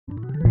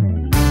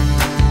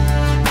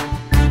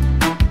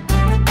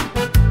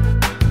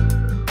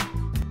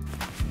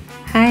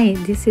Hi,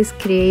 this is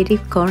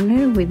Creative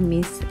Corner with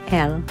Miss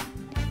L.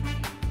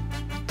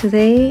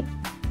 Today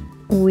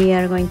we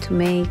are going to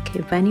make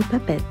a bunny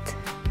puppet.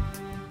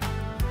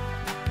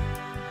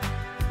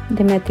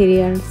 The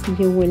materials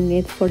you will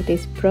need for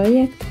this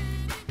project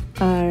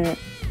are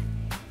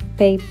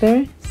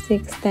paper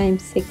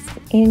 6x6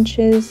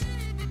 inches,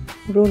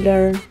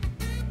 ruler,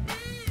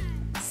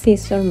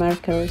 scissor,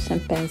 markers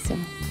and pencil.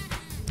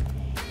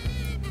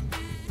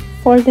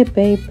 Fold the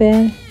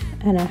paper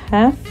and a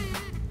half,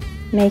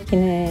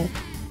 making a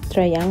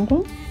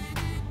triangle.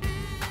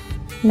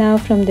 Now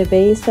from the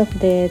base of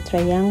the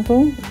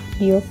triangle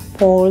you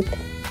fold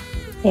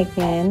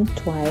again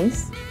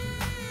twice.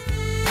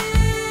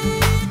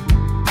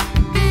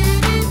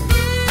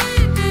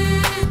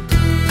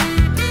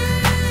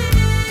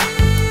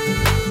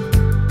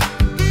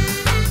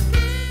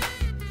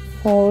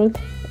 Fold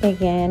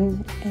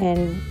again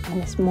and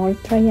a small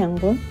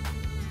triangle.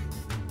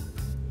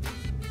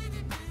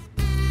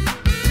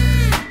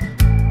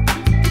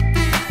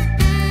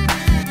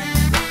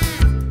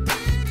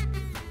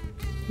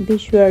 Be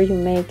sure you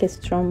make a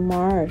strong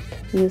mark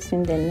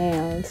using the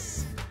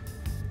nails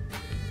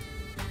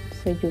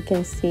so you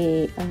can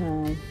see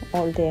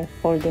all the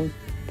folding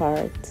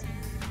parts.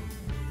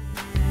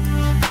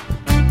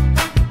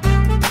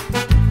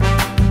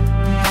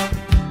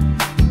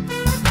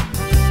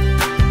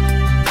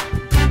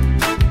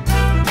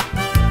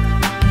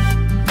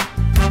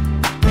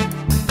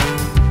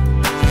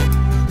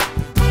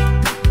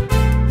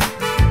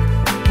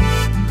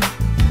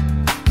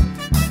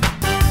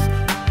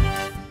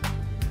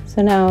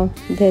 So now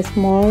the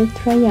small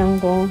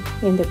triangle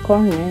in the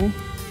corner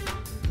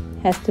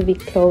has to be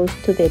close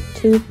to the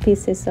two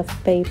pieces of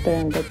paper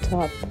on the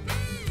top.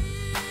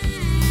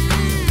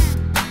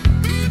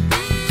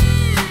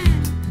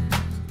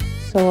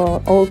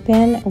 So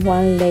open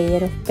one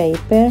layer of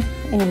paper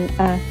and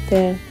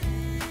after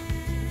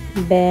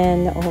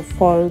bend or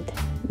fold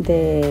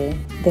the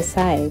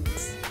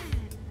sides.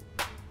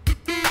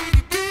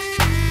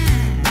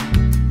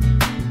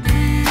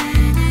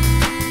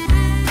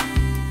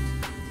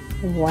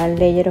 One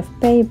layer of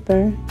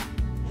paper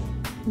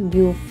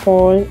you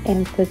fold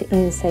and put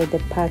inside the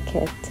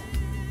pocket.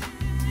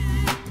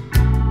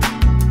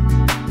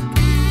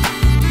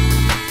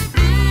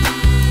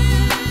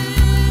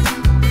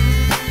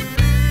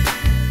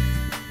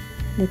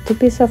 The two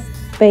pieces of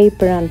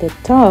paper on the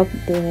top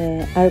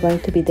are going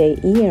to be the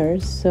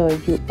ears, so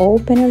you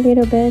open a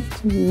little bit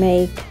to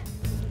make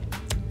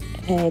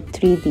a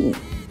 3D.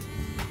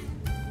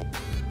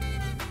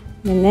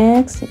 The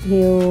next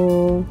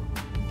you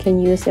can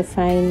use a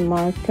fine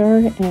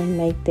marker and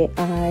make the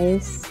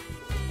eyes,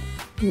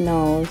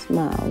 nose,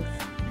 mouth,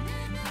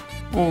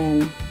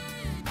 and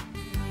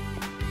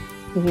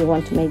if you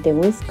want to make the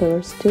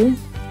whiskers too.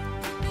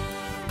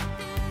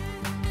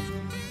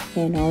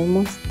 And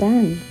almost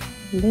done.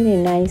 Very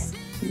nice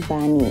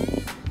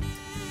bunny.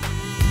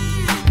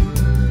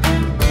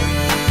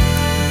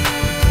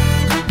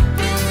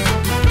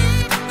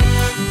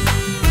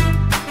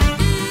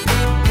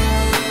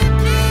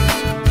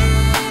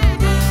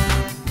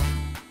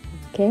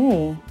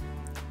 Okay,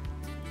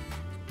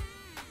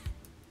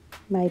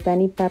 my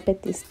bunny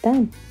puppet is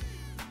done.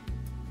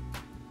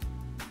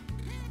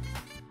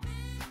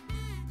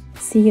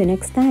 See you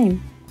next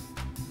time.